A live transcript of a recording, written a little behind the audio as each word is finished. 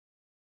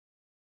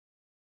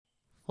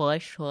佛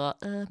说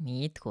阿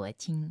弥陀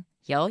经，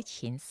姚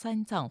秦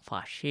三藏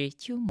法师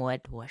鸠摩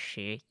罗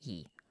什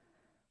译。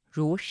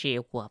如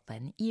是我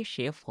闻，一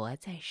时佛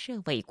在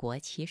舍卫国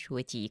祇树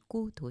及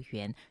孤独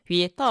园，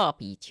与大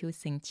比丘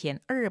僧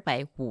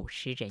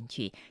1250人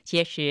聚，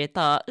皆是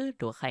大阿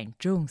罗汉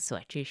众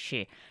所知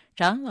事。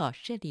长老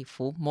舍利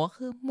弗、摩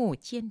诃目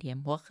犍连、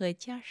摩诃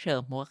迦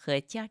摄、摩诃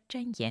迦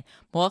旃延、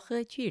摩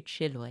诃俱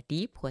絺罗、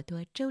离婆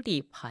多、周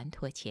利盘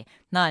陀伽、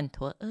难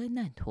陀阿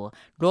难陀、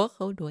罗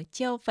侯罗、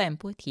焦梵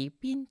波提、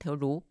宾头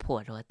卢、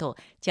婆罗多、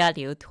迦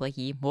留陀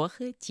夷、摩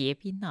诃杰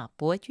宾那、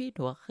伯居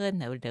罗、诃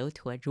耨楼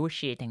陀如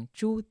是等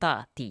诸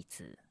大弟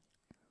子，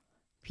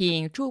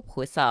并诸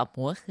菩萨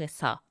摩诃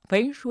萨、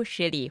文殊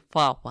师利、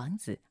法王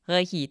子、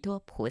阿逸多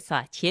菩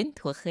萨、乾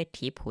陀诃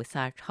提菩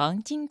萨、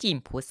常精进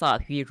菩萨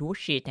与如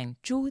是等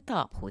诸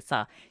大菩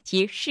萨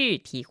及释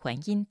提桓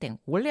因等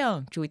无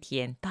量诸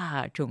天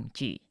大众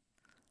聚。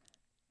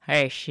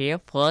尔时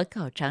佛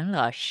告长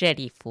老舍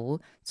利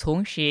弗：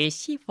从时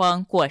西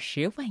方过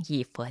10万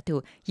亿佛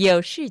度，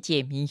有世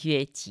界名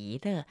曰极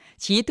乐，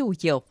其度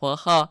有佛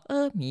号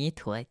阿弥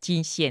陀。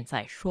今现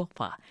在说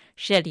法。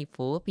舍利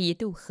弗，彼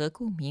度何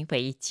故名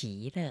为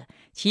极乐？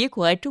其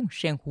国众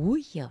生无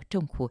有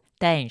众苦，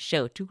但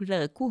受诸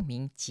乐，故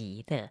名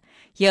极乐。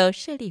有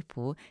舍利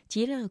弗，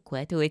极乐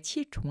国度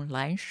7重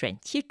栏楯、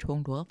7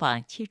重罗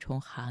网、7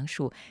重行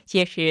树，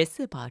皆是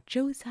四宝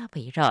周匝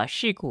围绕，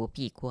是故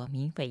彼国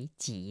名为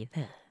极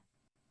乐。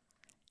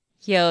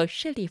有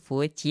舍利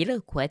弗，极乐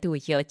国度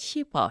有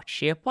7宝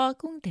池8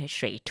功德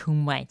水充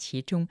满其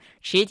中，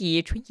池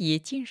底纯以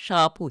金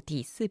沙布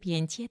地，四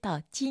边皆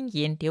道金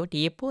银琉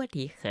璃玻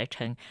璃合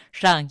成，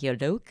上有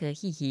楼阁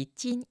亦以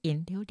金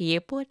银琉璃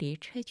玻璃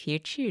砗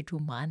磲赤珠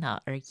玛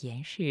瑙而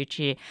严饰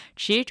之，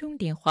池中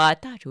莲花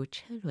大如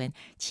车轮，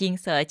青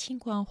色青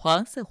光、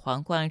黄色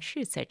黄光、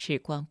赤色赤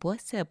光、薄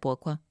色薄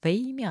光，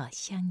微妙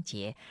相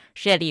结。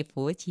舍利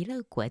弗，极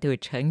乐国度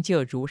成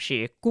就如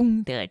是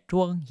功德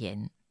庄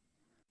严。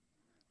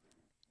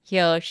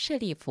有舍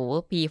利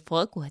弗，彼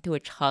佛国度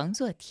常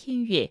作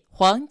天乐，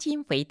黄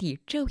金为地，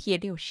昼夜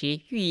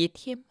60，欲以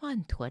天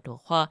曼陀罗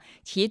花，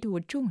其度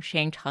众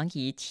生常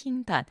以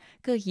清淡，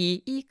各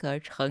以一格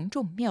盛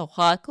众妙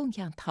花供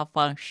养他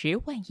方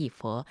10万亿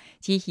佛，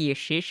即以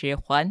时时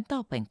还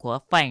到本国，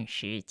饭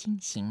食精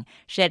行。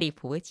舍利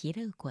弗，极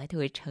乐国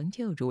度成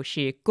就如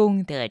是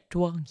功德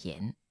庄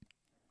严。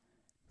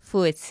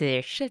复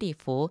此舍利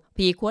弗，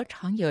彼国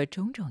常有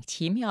种种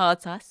奇妙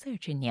杂色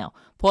之鸟，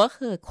婆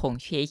诃、孔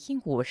雀、鹦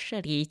鹉、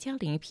舍利、迦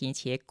陵、频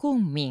伽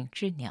共鸣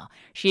之鸟，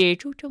是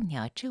诸众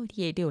鸟昼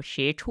夜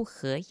60出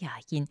和雅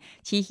音，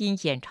其音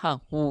演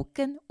唱5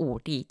根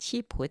5力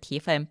7菩提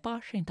分8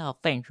圣道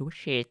分如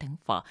是等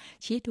法，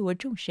其度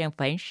众生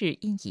闻是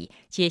音已，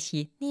皆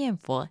悉念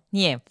佛、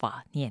念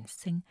法、念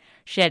僧。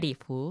舍利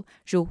弗，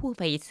汝勿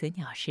为此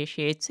鸟时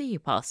是罪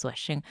报所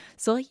生，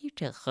所以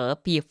者何？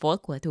彼佛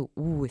国度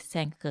无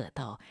3恶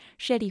道。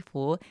舍利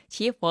弗，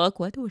其佛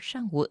国度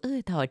尚无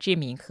恶道之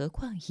名，何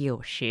况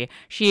有时？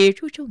是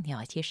诸众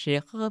鸟皆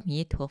是阿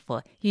弥陀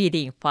佛欲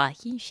令法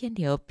音宣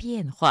流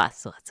变化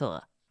所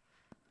作。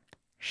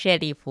舍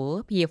利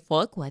弗，彼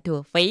佛国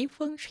度微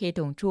风吹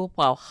动诸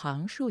宝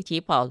行树及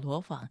宝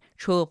罗网，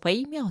出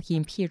微妙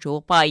音，譬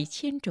如100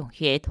千种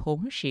乐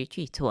同时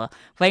具作，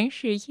闻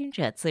是音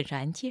者自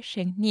然皆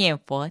生念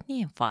佛、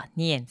念法、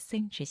念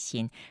僧之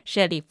心。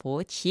舍利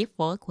弗，其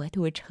佛国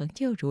度成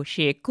就如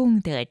是功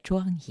德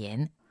庄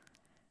严。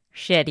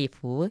舍利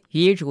弗，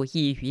于汝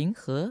意云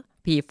何？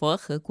彼佛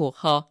何故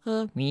号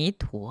阿弥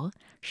陀？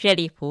舍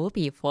利弗，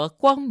彼佛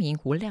光明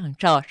无量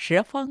照，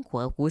十方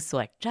国无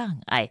所障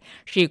碍，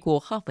是故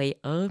号为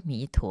阿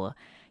弥陀。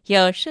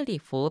有舍利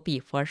弗，彼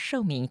佛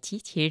寿命及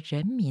其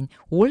人民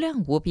无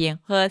量无边，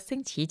阿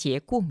僧祇劫，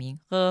故名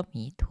阿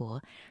弥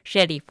陀。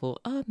舍利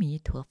弗，阿弥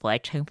陀佛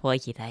成佛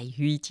以来，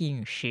于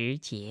今10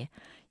劫。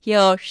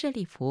有舍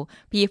利弗，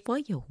彼佛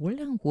有无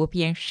量无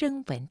边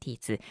声闻弟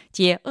子，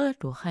皆阿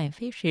罗汉，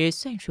非是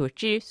算数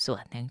之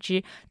所能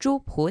知，诸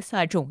菩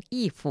萨众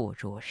亦复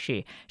如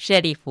是。舍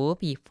利弗，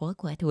彼佛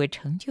国度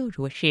成就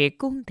如是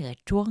功德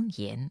庄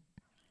严。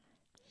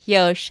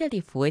有舍利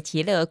弗，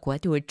极乐国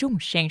度众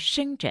生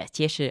生者，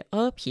皆是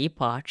阿毗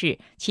跋致，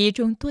其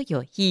中多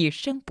有一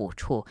生不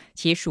处，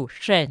其数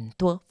甚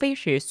多，非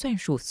是算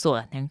数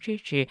所能知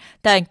之，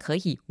但可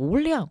以无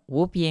量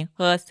无边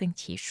阿僧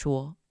祇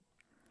说。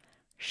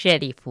舍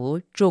利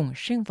弗，众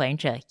生闻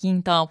者，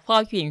应当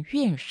发愿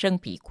愿生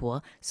彼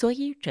国，所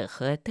以者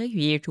何？得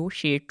与如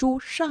是诸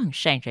上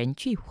善人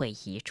聚会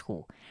一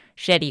处。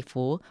舍利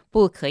弗，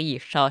不可以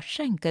少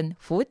善根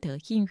福德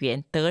因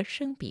缘得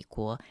生彼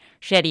国。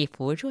舍利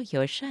弗，若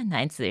有善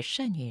男子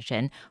善女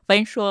人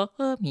闻说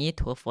阿弥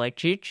陀佛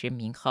直持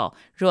名号，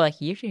若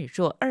1日，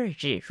若2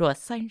日，若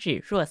3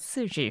日，若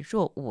4日，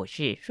若5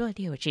日，若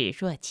6日，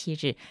若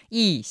7日，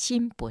一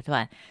心不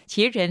乱，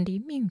其人临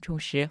命终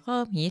时，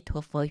阿弥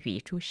陀佛与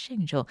诸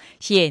圣众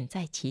现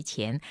在其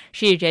前，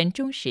是人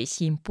终时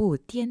心不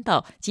颠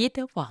倒，即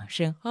得往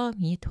生阿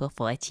弥陀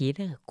佛极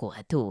乐国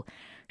度。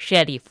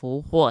舍利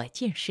弗，我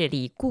见势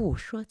利，故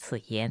说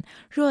此言。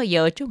若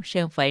有众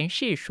生闻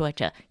是说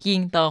者，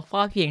应当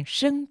发愿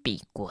生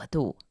彼国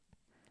度。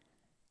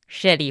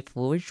舍利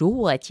弗，如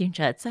我今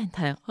者赞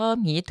叹阿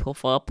弥陀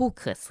佛不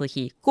可思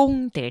议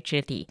功德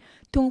之力。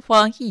东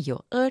方亦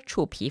有阿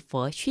处毗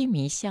佛、须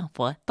弥相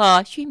佛、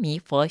大须弥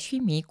佛、须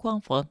弥光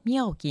佛、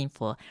妙音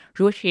佛，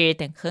如是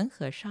等恒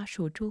河沙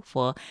数诸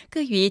佛，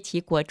各于其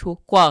国处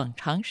广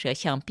长舌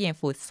相，遍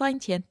覆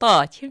3000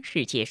大千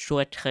世界，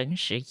说诚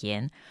实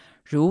言。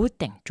汝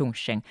等众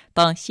生，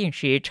当信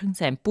实称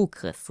赞不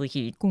可思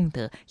议功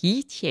德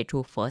一切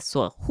诸佛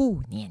所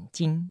护念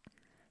经。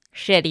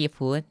舍利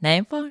弗，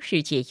南方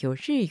世界有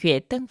日月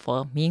灯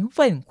佛、明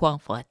问光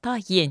佛、大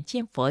眼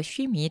见佛、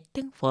须弥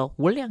灯佛、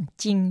无量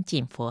精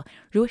进佛，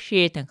如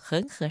是等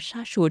恒河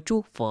沙数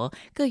诸佛，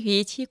各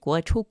于其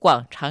国处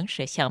广长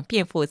舌相，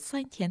遍覆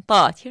3000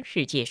大千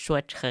世界，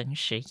说诚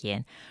实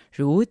言。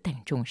汝等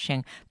众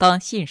生，当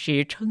信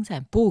实称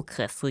赞不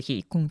可思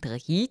议功德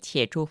一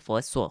切诸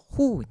佛所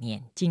护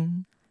念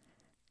经。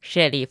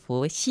舍利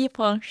弗，西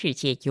方世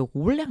界有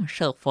无量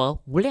寿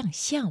佛、无量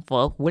相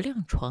佛、无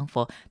量床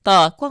佛、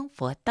大光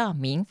佛、大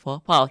明佛、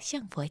宝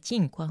相佛、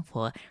净光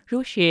佛，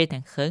如是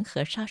等恒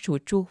河沙数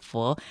诸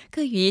佛，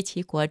各于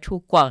其国处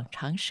广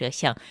长舌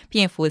相，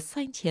遍覆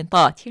3000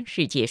大千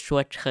世界，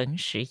说诚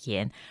实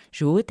言。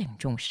汝等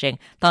众生，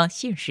当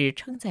信实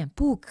称赞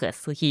不可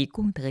思议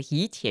功德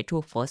一切诸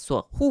佛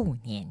所护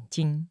念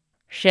经。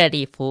舍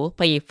利弗，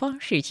北方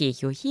世界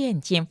有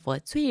焰见佛、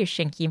最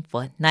胜音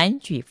佛、南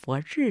举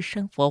佛、日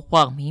生佛、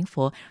网明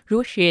佛，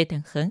如是等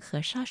恒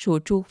河沙数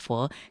诸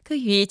佛，各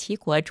于其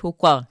国处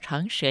广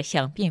长舌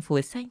相，遍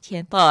覆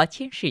3000大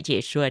千世界，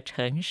说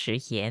诚实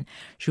言。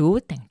汝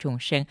等众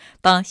生，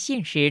当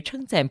信实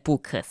称赞不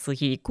可思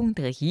议功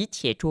德一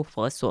切诸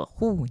佛所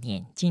护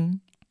念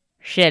经。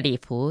舍利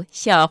弗，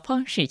下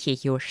方世界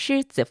有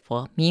狮子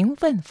佛、明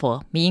问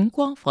佛、明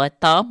光佛、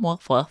达摩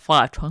佛、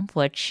法床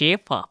佛、持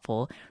法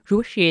佛，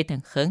如是等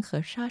恒河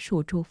沙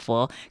数诸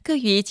佛，各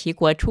于其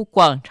国处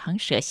广长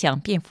舌相，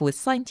遍覆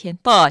3000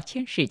大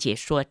千世界，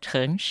说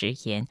诚实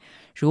言。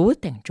汝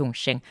等众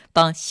生，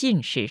当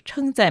信实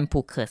称赞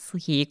不可思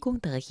议功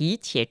德一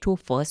切诸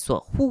佛所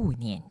护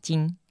念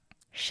经。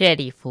舍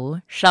利弗，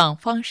上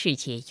方世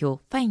界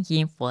有梵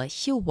音佛、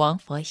修王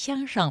佛、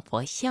香上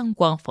佛、香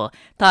光佛、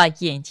大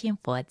眼见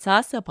佛、杂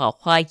色宝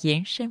花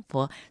延伸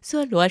佛、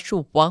梭罗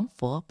树王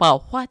佛、宝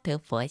花德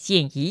佛、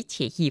见一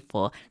切义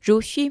佛，如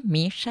须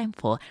弥山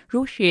佛，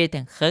如是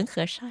等恒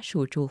河沙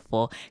数诸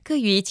佛，各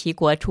于其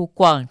国处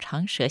广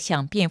长舌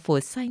相，遍覆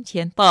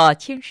3000大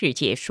千世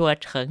界，说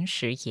诚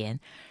实言。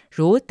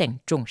汝等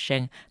众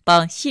生，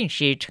当信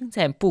实称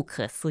赞不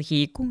可思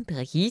议功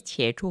德一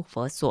切诸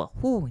佛所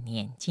护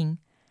念经。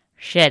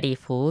舍利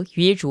弗，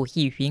于汝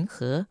意云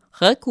何？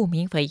何故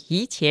名为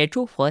一切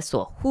诸佛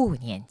所护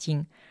念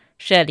经？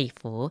舍利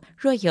弗，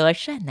若有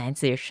善男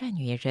子、善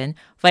女人，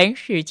闻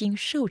是经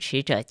受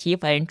持者，即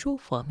闻诸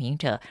佛名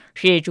者，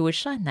是诸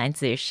善男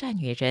子、善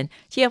女人，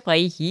皆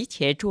为一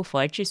切诸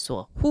佛之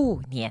所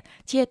护念，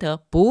皆得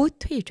不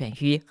退转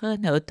于阿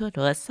耨多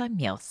罗三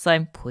藐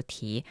三菩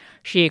提。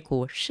是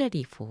故舍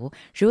利弗，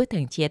汝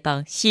等皆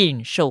当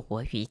信受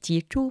我语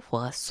及诸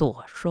佛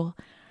所说。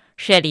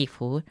舍利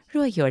弗，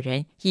若有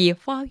人以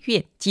发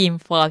愿、今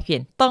发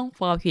愿、当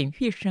发愿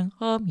欲生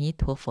阿弥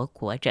陀佛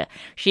国者，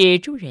是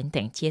诸人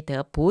等皆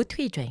得不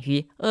退转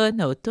于阿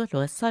耨多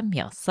罗三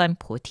藐三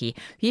菩提。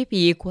于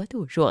彼国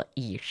度若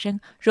已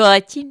生，若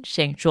今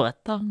生，若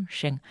当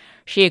生。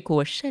是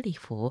故舍利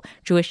弗，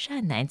诸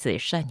善男子、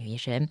善女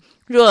人，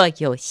若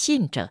有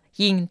信者，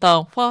应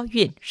当发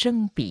愿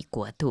生彼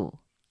国度。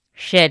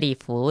舍利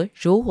弗，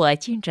如我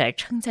今者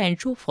称赞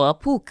诸佛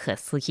不可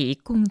思议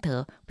功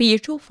德，彼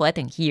诸佛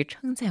等亦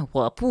称赞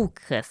我不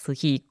可思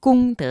议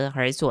功德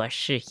而作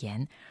是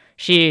言。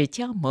是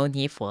迦牟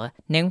尼佛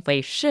能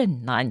为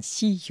甚难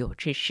稀有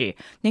之事，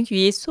能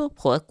于娑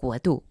婆国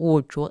度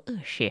五浊恶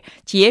世、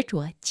劫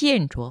浊、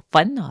见浊、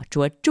烦恼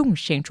浊、众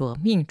生浊、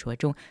命浊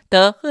中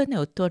得阿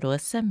耨多罗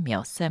三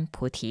藐三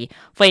菩提，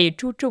为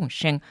诸众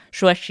生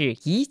说是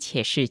一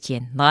切世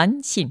间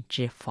难信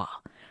之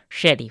法。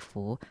舍利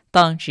弗，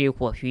当知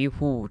我于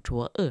五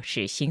浊恶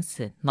世行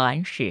此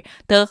难事，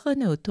得阿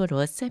耨多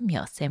罗三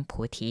藐三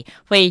菩提，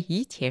为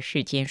一切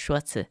世间说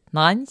此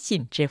难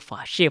信之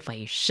法，是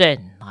为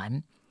甚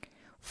难。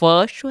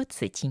佛说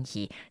此经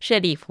已，舍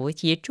利弗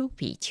及诸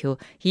比丘、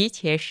一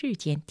切世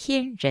间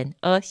天人、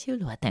阿修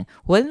罗等，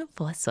闻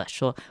佛所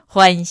说，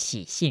欢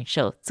喜信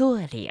受，作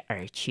礼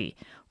而去。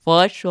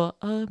佛说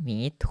阿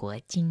弥陀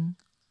经。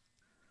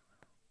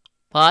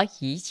把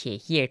一切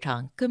业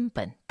障根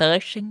本得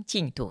生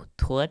净土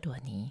陀罗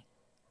尼。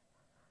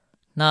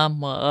南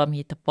无阿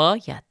弥陀佛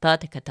呀，达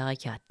达嘎达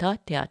呀，达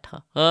达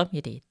他，阿弥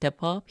陀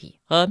佛比，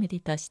阿弥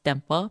陀西达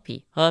波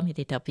比，阿弥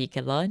陀比格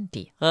兰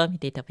迪，阿弥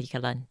陀比格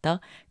兰达，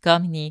嘎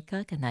米尼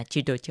嘎嘎那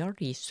吉多加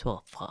里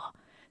娑佛。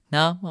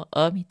南无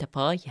阿弥陀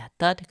佛呀，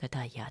达达嘎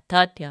达呀，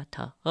达达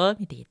他，阿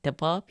弥陀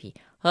佛比，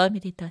阿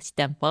弥陀西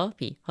达波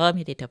比，阿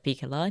弥陀比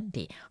格兰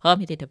迪，阿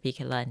弥陀比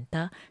格兰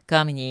达，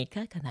嘎米尼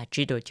嘎嘎那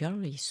吉多加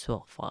里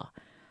娑佛。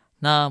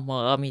南无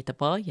阿弥陀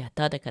佛呀，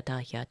达达嘎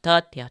达呀，达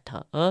达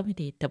达，阿弥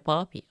陀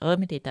佛比，阿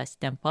弥陀达斯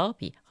坦佛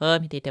比，阿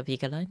弥陀达维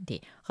格兰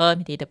迪，阿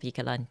弥陀达维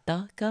格兰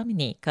达，嘎米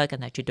尼嘎嘎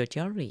那智多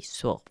加瑞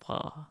娑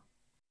婆。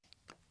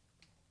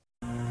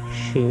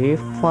十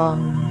方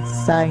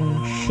三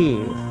世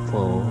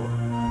佛，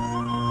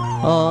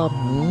阿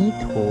弥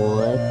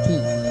陀第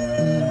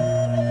一，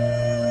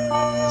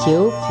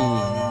九品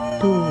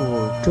度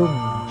众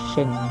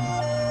生，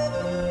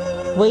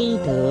威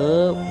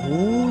德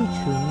无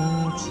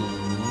穷极。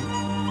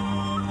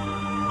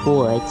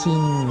我今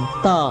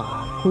大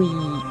皈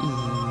依，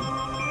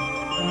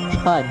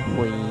忏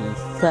悔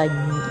三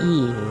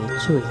业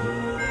罪，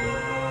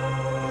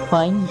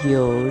凡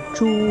有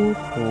诸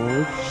福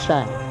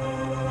善，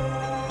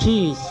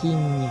至心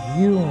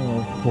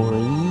用回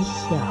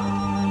向，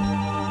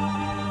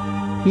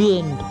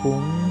愿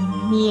同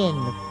念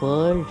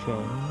佛人，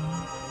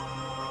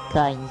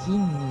感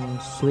应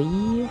随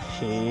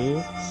时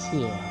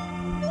现，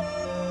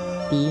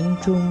临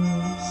终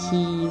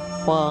西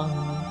方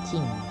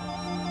尽，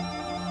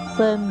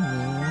分明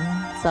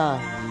在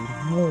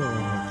目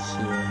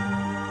前，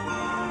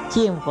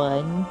见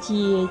闻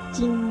皆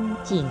精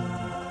进，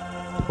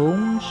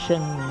同生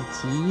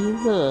极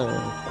乐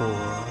国。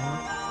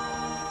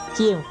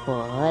见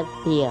佛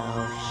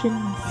了生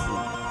死，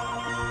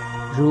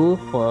如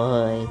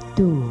佛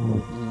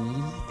度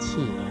一切，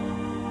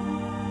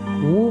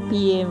无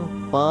边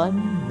烦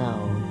恼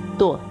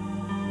断，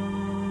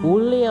无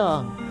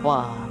量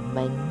法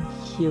门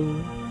修。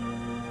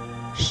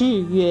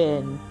誓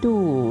愿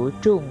度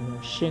众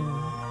生，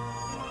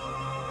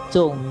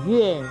总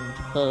愿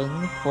成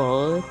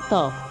佛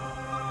道。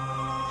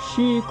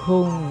虚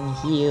空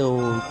有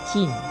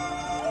尽，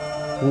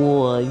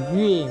我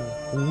愿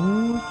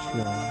无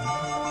穷。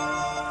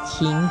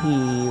情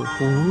与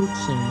无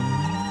情，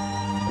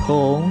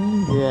同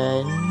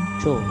源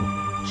种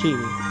智。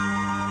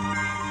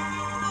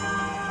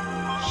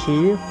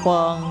十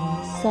方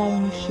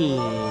三世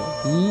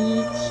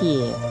一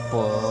切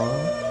佛，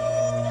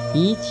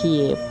一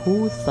切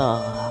菩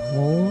萨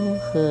摩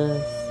诃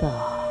萨，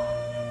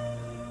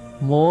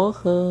摩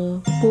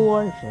诃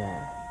般若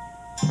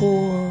波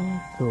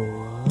罗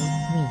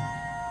蜜。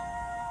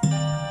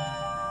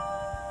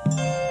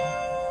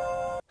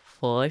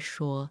佛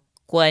说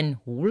观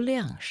无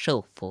量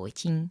寿佛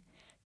经。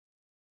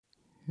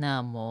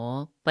南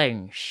无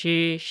本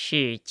师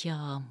释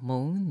迦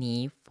牟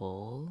尼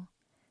佛。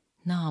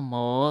南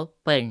无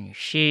本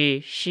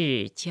师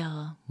释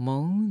迦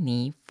牟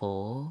尼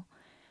佛。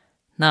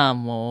南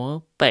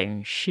无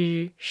本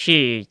师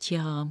释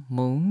迦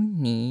牟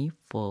尼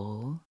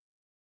佛。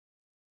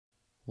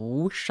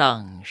无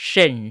上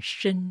甚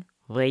深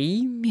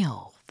微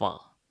妙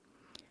法，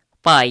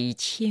百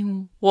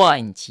千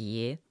万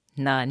劫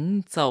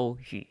难遭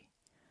遇。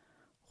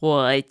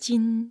我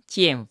今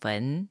见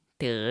闻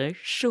得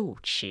受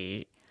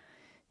持，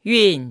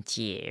愿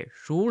解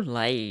如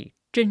来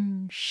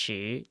真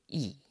实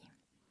义。